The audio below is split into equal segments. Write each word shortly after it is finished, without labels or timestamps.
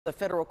The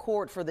federal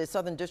court for the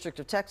Southern District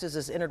of Texas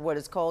has entered what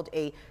is called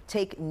a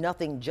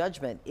take-nothing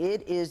judgment.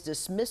 It is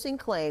dismissing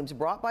claims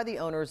brought by the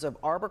owners of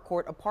Arbor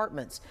Court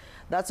Apartments.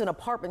 That's an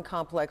apartment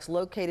complex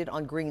located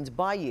on Greens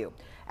Bayou.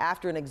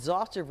 After an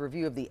exhaustive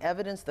review of the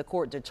evidence, the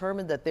court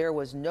determined that there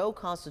was no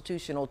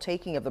constitutional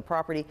taking of the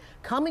property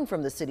coming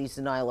from the city's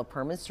denial of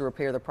permits to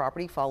repair the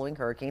property following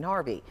Hurricane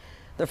Harvey.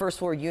 The first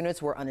floor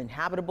units were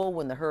uninhabitable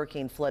when the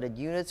hurricane flooded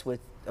units with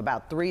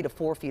about 3 to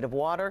 4 feet of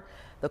water.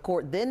 The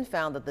court then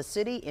found that the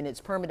city, in its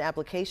permit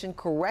application,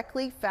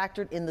 correctly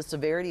factored in the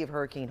severity of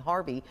Hurricane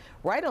Harvey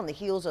right on the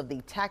heels of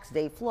the tax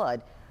day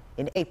flood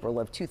in April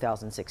of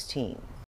 2016.